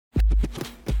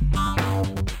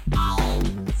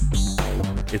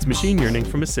It's Machine Yearning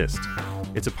from Assist.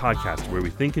 It's a podcast where we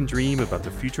think and dream about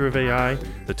the future of AI,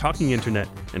 the talking internet,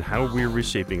 and how we're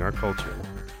reshaping our culture.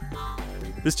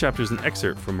 This chapter is an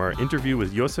excerpt from our interview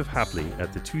with Yosef Hapley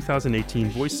at the 2018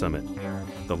 Voice Summit,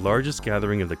 the largest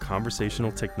gathering of the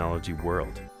conversational technology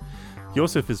world.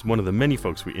 Yosef is one of the many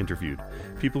folks we interviewed,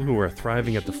 people who are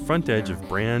thriving at the front edge of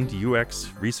brand,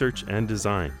 UX, research, and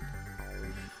design.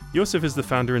 Yosef is the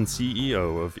founder and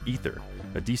CEO of Ether,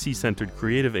 a DC-centered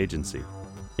creative agency.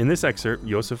 In this excerpt,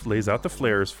 Yosef lays out the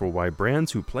flares for why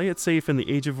brands who play it safe in the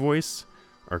age of voice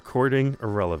are courting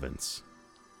irrelevance.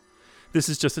 This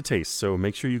is just a taste, so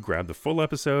make sure you grab the full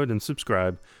episode and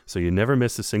subscribe so you never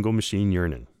miss a single Machine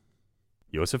Yearning.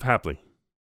 Yosef Hapley.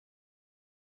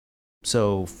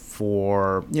 So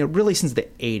for, really since the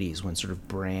 80s when sort of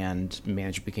brand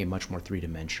management became much more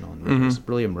three-dimensional and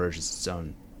really emerged as its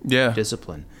own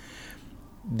discipline,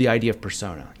 the idea of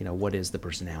persona, what is the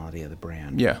personality of the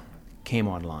brand, came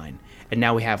online. And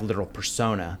now we have literal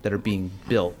persona that are being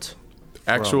built.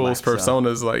 Actual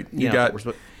personas, like you got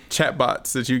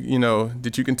chatbots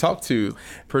that you can talk to.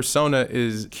 Persona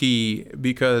is key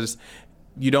because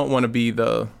you don't want to be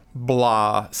the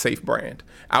blah safe brand.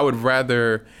 I would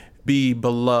rather be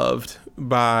beloved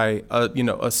by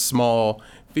a small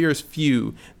fierce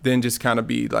few than just kind of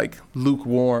be like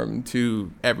lukewarm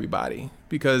to everybody,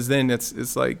 because then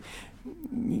it's like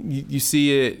you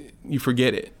see it, you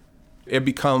forget it. It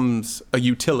becomes a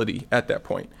utility at that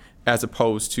point as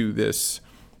opposed to this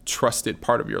trusted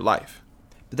part of your life.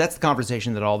 But that's the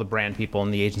conversation that all the brand people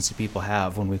and the agency people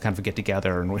have when we kind of get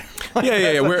together and we're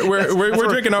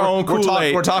drinking our own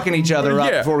Kool-Aid. We're talking each other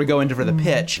up before we go into for the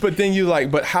pitch. But then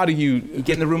but how do you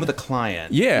get in the room with a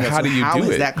client? How do you do it? How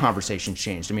has that conversation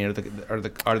changed? I mean,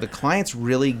 are the clients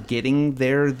really getting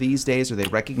there these days? Are they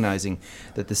recognizing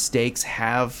that the stakes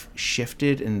have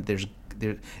shifted and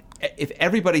if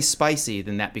everybody's spicy,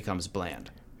 then that becomes bland?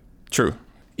 True.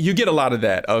 You get a lot of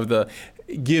that, of the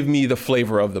give me the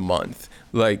flavor of the month.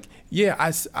 Like, I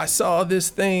saw this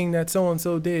thing that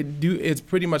so-and-so did. It's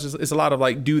pretty much, it's a lot of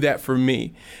like, do that for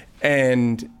me.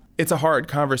 And it's a hard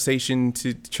conversation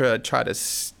to try to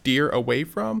steer away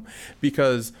from,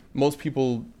 because most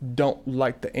people don't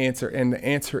like the answer. And the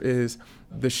answer is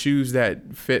the shoes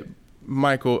that fit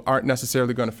Michael aren't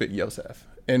necessarily going to fit Yosef,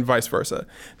 and vice versa.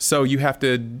 So you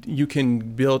can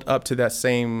build up to that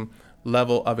same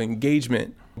level of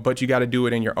engagement, but you got to do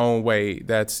it in your own way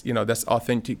that's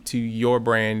authentic to your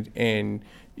brand and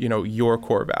your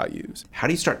core values. How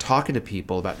do you start talking to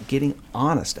people about getting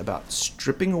honest about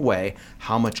stripping away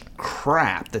how much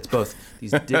crap that's both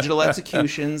these digital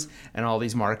executions and all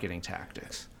these marketing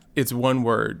tactics? It's one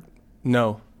word: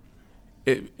 no.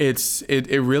 It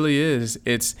really is.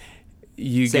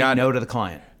 Say no to the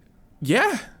client.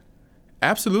 Yeah,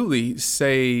 absolutely.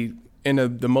 Say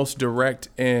in the most direct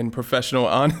and professional,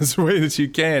 honest way that you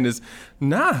can is,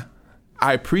 nah,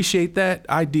 I appreciate that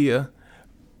idea,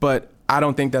 but I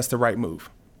don't think that's the right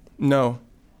move. No.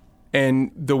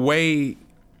 And the way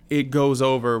it goes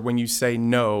over when you say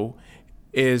no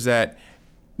is that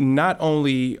not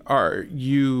only are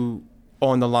you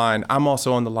on the line, I'm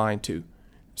also on the line too.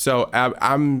 So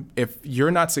if you're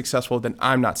not successful, then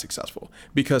I'm not successful,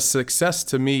 because success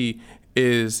to me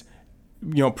is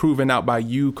proven out by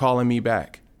you calling me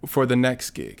back for the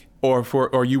next gig,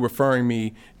 or you referring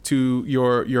me to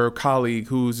your colleague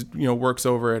who's works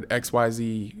over at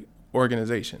XYZ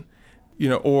organization,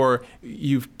 or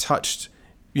you've touched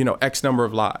X number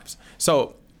of lives.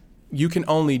 So you can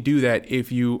only do that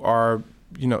if you are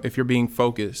if you're being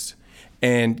focused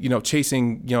and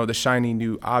chasing the shiny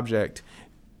new object.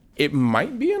 It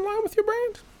might be in line with your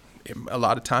brand. A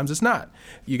lot of times it's not.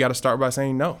 You got to start by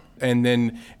saying no, and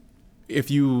then if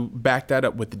you back that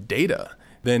up with the data,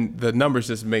 then the numbers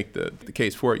just make the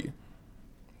case for you.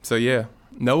 So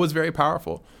no is very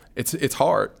powerful. It's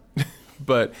hard,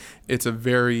 but it's a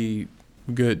very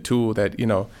good tool that,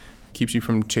 keeps you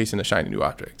from chasing a shiny new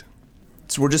object.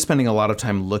 So we're just spending a lot of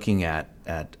time looking at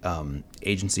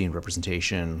agency and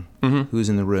representation, who's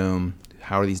in the room,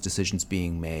 how are these decisions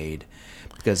being made,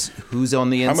 because who's on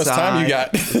the inside? How much time you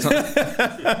got? Who's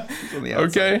on the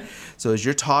outside? Okay. So as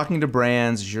you're talking to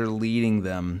brands, as you're leading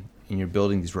them, and you're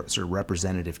building these sort of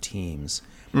representative teams,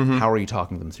 how are you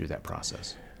talking to them through that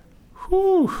process?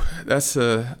 Whew, that's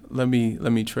let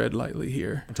me tread lightly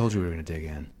here. I told you we were going to dig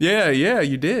in. Yeah,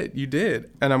 you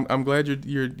did, and I'm glad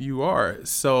you are.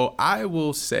 So I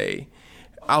will say,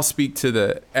 I'll speak to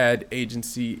the ad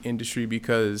agency industry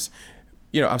because,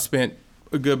 I've spent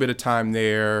a good bit of time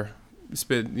there.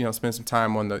 Spend some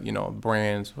time on the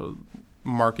brands,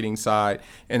 marketing side,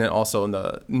 and then also in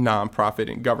the nonprofit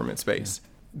and government space.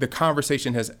 The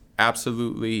conversation has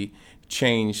absolutely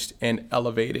changed and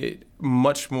elevated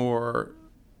much more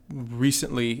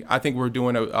recently. I think we're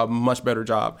doing a much better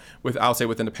job I'll say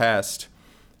within the past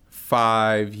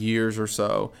 5 years or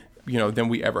so, than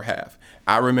we ever have.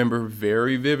 I remember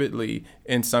very vividly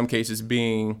in some cases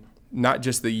being not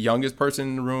just the youngest person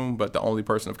in the room, but the only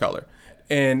person of color.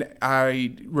 And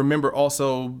I remember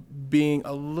also being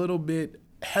a little bit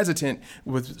hesitant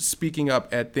with speaking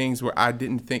up at things where I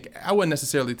wouldn't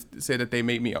necessarily say that they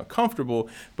made me uncomfortable,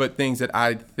 but things that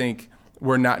I think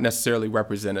were not necessarily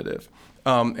representative.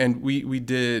 And we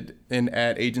did in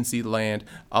ad agency land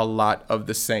a lot of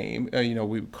the same. We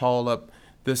would call up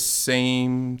the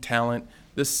same talent,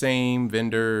 the same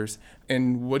vendors,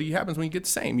 and what happens when you get the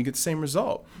same? You get the same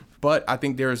result. But I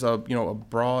think there's a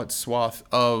broad swath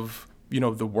of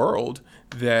the world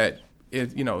that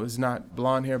is not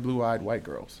blonde hair, blue-eyed white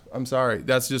girls. I'm sorry.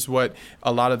 That's just what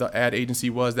a lot of the ad agency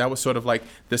was. That was sort of like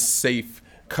the safe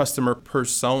customer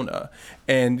persona.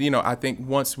 And, I think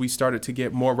once we started to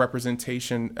get more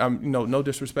representation, no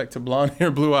disrespect to blonde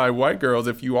hair, blue-eyed white girls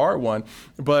if you are one,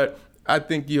 but I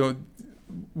think,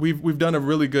 we've done a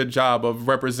really good job of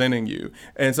representing you.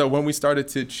 And so when we started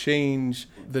to change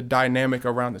the dynamic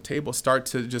around the table, start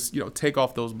to just, take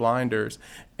off those blinders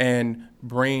and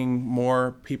bring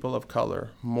more people of color,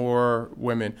 more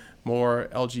women, more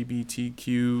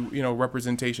LGBTQ,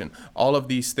 representation, all of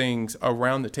these things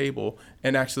around the table,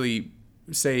 and actually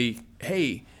say,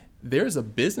 hey, there's a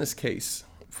business case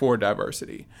for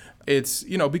diversity. It's,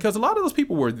 because a lot of those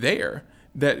people were there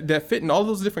that fit in all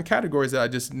those different categories that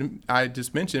I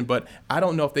just mentioned, but I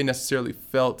don't know if they necessarily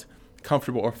felt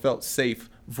comfortable or felt safe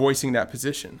voicing that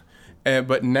position.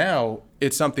 But now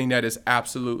it's something that is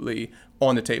absolutely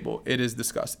on the table. It is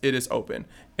discussed. It is open.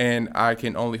 And I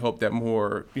can only hope that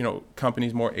more,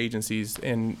 companies, more agencies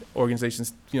and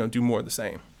organizations, do more of the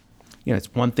same.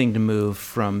 It's one thing to move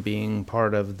from being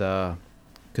part of the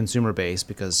consumer base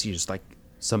because you just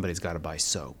somebody's got to buy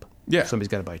soap. Yeah. Somebody's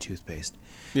got to buy toothpaste.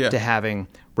 Yeah. To having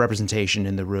representation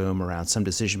in the room around some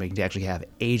decision making, to actually have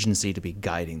agency to be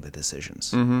guiding the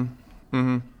decisions. Mm-hmm.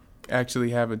 Mm-hmm.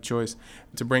 Actually have a choice.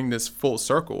 To bring this full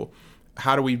circle,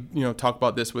 how do we, talk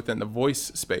about this within the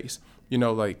voice space?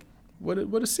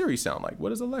 What does Siri sound like? What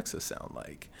does Alexa sound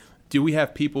like? Do we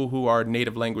have people who are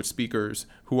native language speakers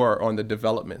who are on the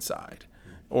development side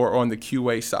or on the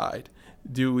QA side?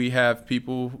 Do we have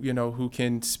people, who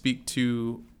can speak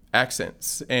to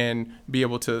accents and be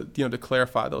able to, to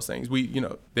clarify those things?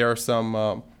 There are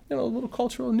some, little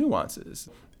cultural nuances.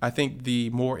 I think the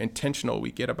more intentional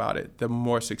we get about it, the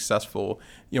more successful,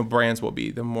 brands will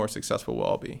be, the more successful we'll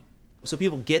all be. So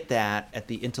people get that at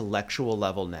the intellectual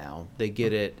level now. They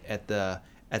get it at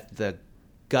the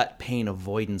gut pain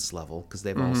avoidance level because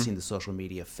they've all seen the social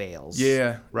media fails.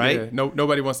 Yeah. Right? Yeah.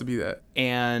 Nobody wants to be that.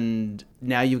 And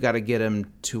now you've got to get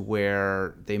them to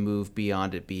where they move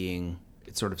beyond it being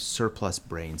it's sort of surplus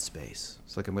brain space.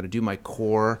 It's like I'm going to do my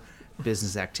core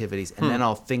business activities and then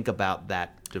I'll think about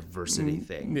that diversity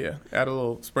thing. Yeah. Add a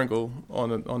little sprinkle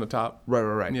on the top.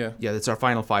 Right. Yeah. Yeah, that's our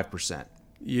final 5%.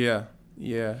 Yeah.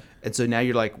 Yeah. And so now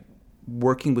you're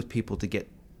working with people to get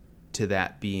to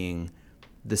that being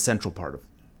the central part of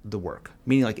the work,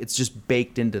 meaning it's just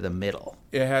baked into the middle.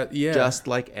 Yeah. Just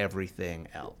like everything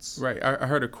else. Right. I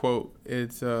heard a quote.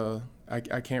 It's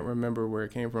I can't remember where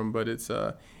it came from, but it's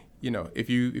if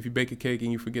you bake a cake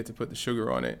and you forget to put the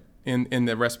sugar on it in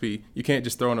the recipe, you can't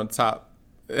just throw it on top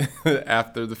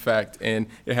after the fact and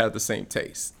it has the same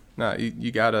taste. No,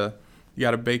 you gotta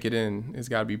bake it in. It's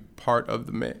gotta be part of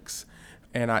the mix.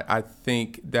 And I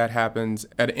think that happens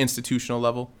at an institutional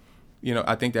level.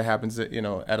 I think that happens at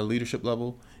a leadership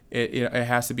level. It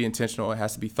has to be intentional. It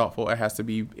has to be thoughtful. It has to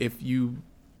be, if you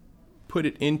put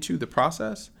it into the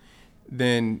process,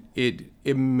 then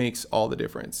it makes all the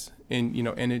difference. And,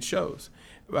 and it shows.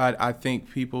 But I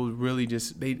think people really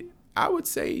I would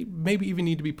say maybe even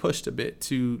need to be pushed a bit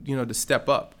to, to step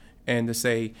up and to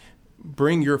say,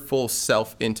 bring your full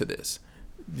self into this.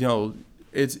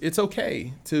 It's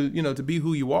okay to, to be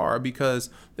who you are because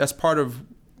that's part of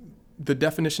the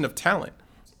definition of talent.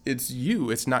 It's you.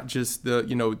 It's not just the,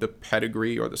 the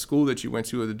pedigree or the school that you went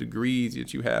to or the degrees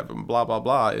that you have and blah, blah,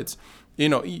 blah. It's,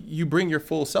 you bring your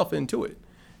full self into it.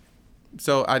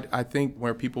 So I think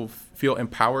where people feel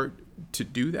empowered to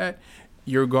do that,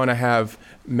 you're going to have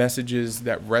messages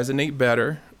that resonate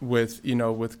better with,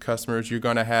 with customers. You're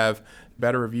going to have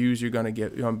better reviews. You're going to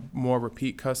get more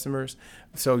repeat customers.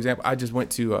 So, example, I just went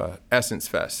to Essence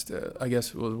Fest, I guess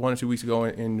it was 1 or 2 weeks ago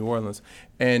in New Orleans.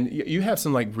 And you have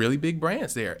some really big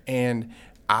brands there. And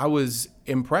I was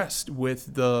impressed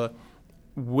with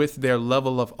their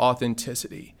level of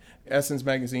authenticity. Essence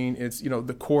Magazine, it's,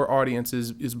 the core audience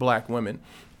is Black women.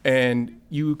 And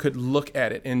you could look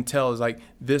at it and tell, it's like,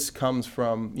 this comes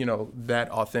from, that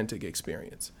authentic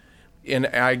experience. And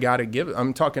I got to give it,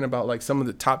 I'm talking about like some of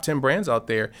the top 10 brands out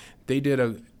there. They did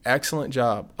an excellent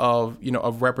job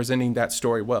of representing that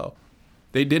story well.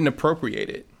 They didn't appropriate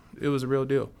it. It was a real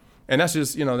deal. And that's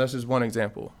just one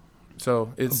example.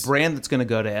 So it's a brand that's going to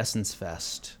go to Essence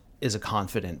Fest is a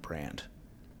confident brand.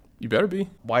 You better be.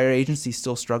 Why are agencies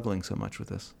still struggling so much with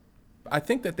this? I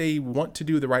think that they want to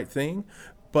do the right thing,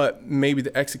 but maybe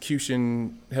the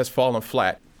execution has fallen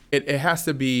flat. It has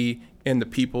to be in the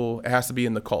people, it has to be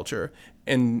in the culture,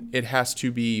 and it has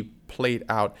to be played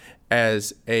out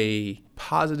as a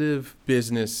positive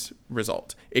business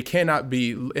result. It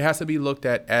has to be looked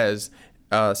at as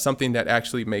something that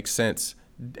actually makes sense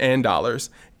and dollars,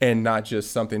 and not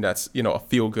just something that's, a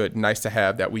feel good, nice to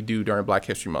have that we do during Black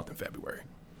History Month in February.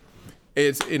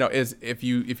 It's, is if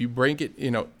you bring it,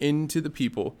 into the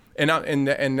people, and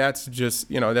that's just,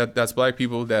 that's Black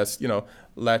people, that's,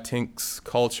 Latinx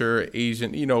culture,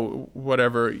 Asian,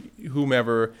 whatever,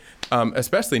 whomever,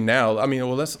 especially now. I mean,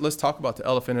 well, let's talk about the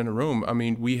elephant in the room. I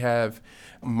mean, we have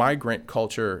migrant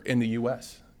culture in the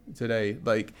U.S. today.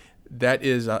 Like, that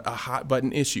is a hot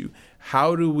button issue.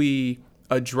 How do we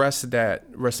address that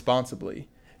responsibly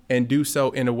and do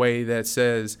so in a way that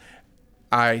says,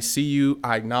 I see you,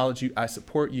 I acknowledge you, I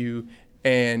support you,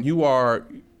 and you are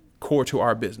core to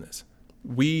our business.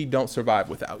 We don't survive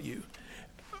without you.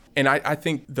 And I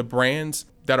think the brands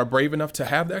that are brave enough to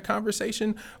have that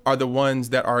conversation are the ones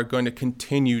that are going to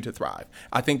continue to thrive.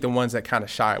 I think the ones that kind of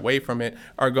shy away from it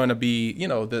are going to be,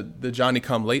 the Johnny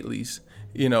come latelys,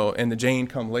 and the Jane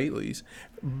come latelys.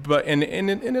 But and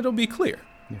it'll be clear.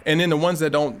 Yeah. And then the ones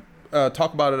that don't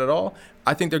talk about it at all,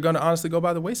 I think they're going to honestly go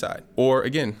by the wayside. Or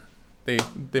again,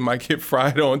 they might get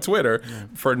fried on Twitter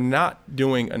for not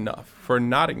doing enough, for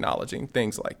not acknowledging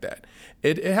things like that.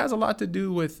 It has a lot to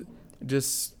do with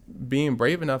just being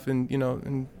brave enough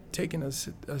and taking a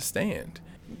stand.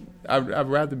 I'd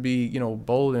rather be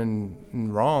bold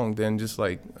and wrong than just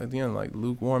like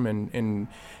lukewarm and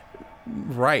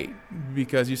right,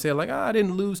 because you say like, I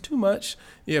didn't lose too much.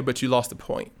 Yeah, but you lost the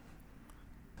point.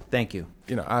 Thank you.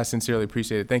 I sincerely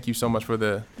appreciate it. Thank you so much for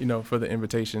the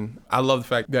invitation. I love the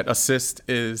fact that Assist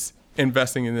is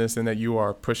investing in this and that you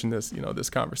are pushing this, this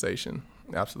conversation.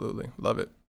 Absolutely. Love it.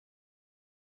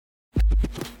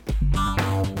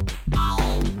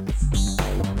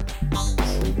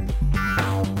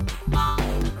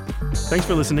 Thanks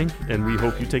for listening, and we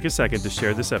hope you take a second to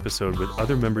share this episode with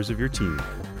other members of your team.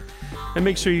 And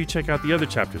make sure you check out the other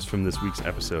chapters from this week's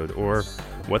episode, or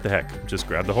what the heck, just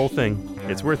grab the whole thing.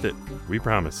 It's worth it, we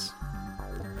promise.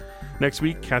 Next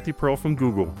week, Kathy Pearl from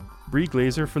Google, Bree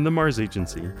Glazer from the Mars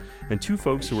Agency, and two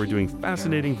folks who are doing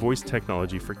fascinating voice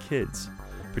technology for kids,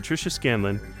 Patricia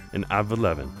Scanlon and Avva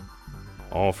Levin,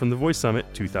 all from the Voice Summit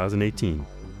 2018.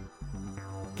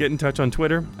 Get in touch on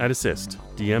Twitter @Assist.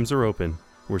 DMs are open.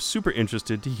 We're super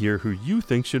interested to hear who you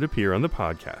think should appear on the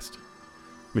podcast.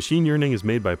 Machine Yearning is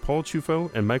made by Paul Chufo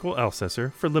and Michael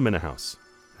Alcesser for Limina House.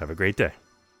 Have a great day.